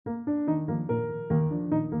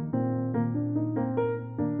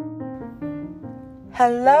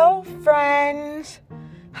Hello, friends.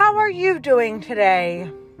 How are you doing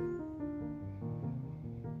today?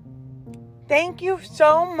 Thank you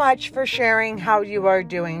so much for sharing how you are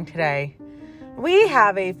doing today. We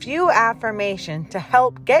have a few affirmations to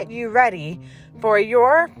help get you ready for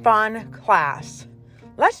your fun class.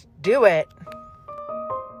 Let's do it.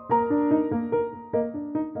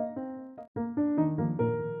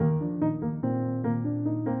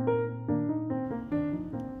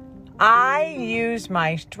 I use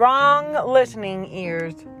my strong listening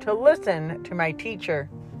ears to listen to my teacher.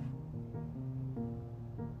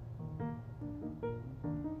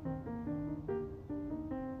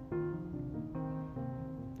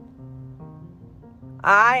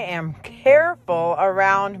 I am careful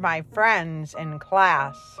around my friends in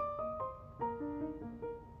class.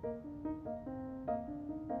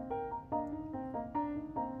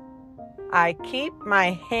 I keep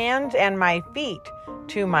my hands and my feet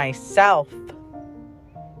to myself.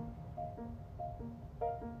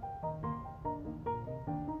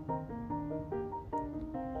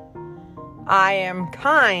 I am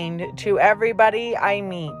kind to everybody I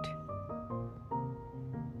meet.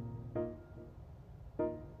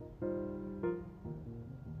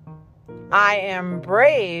 I am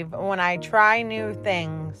brave when I try new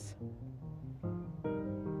things.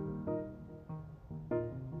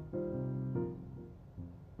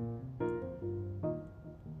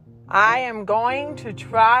 I am going to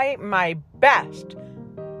try my best.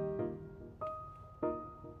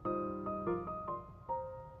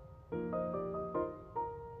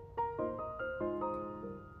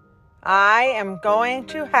 I am going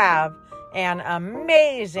to have an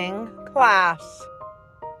amazing class.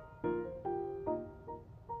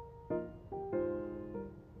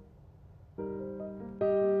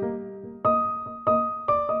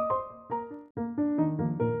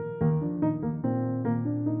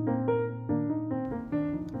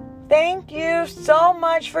 Thank you so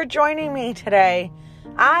much for joining me today.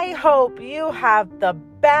 I hope you have the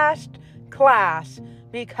best class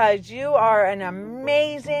because you are an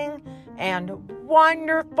amazing and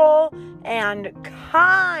wonderful and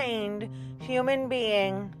kind human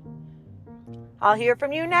being. I'll hear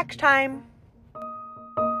from you next time.